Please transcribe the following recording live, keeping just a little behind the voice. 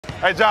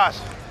Hey, Josh,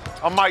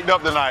 I'm mic'd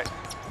up tonight.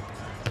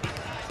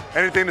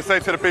 Anything to say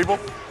to the people?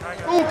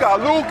 Luka,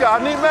 I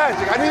need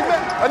magic. I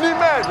need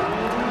magic.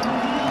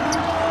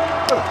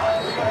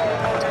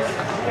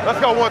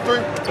 Let's go,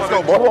 1-3. Let's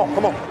go, boy.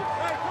 Come on.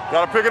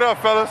 Gotta pick it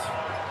up, fellas.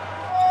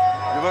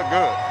 You look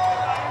good.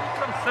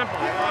 Something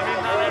simple, you know what I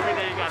mean? Not every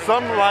day you gotta.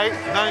 Something light,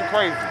 nothing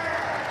crazy.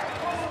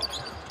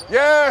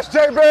 Yes,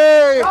 JB!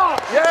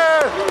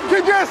 Yes!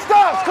 Keep getting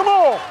stops, come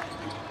on!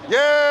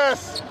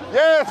 Yes!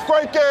 Yes,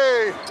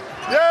 Frankie!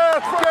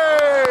 Yes,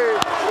 Frankie!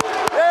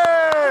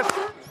 Yes!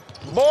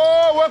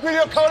 Boy, welcome to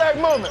your Kodak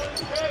moment.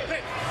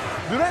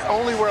 Do they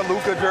only wear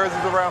Luka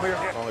jerseys around here?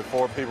 There's only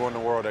 4 people in the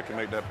world that can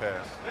make that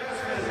pass.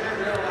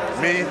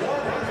 Me,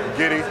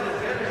 Giddy,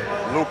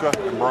 Luka,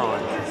 and Bron.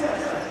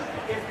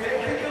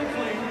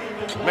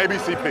 Maybe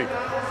CP.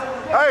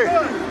 Hey,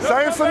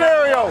 same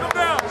scenario.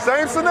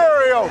 Same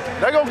scenario.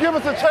 They're gonna give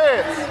us a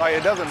chance. Like,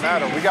 it doesn't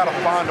matter. We gotta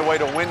find a way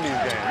to win these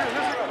games.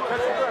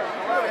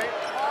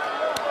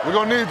 We're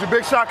gonna need your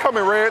big shot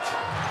coming, Reg.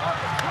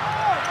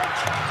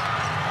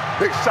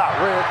 Big shot,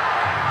 Reg.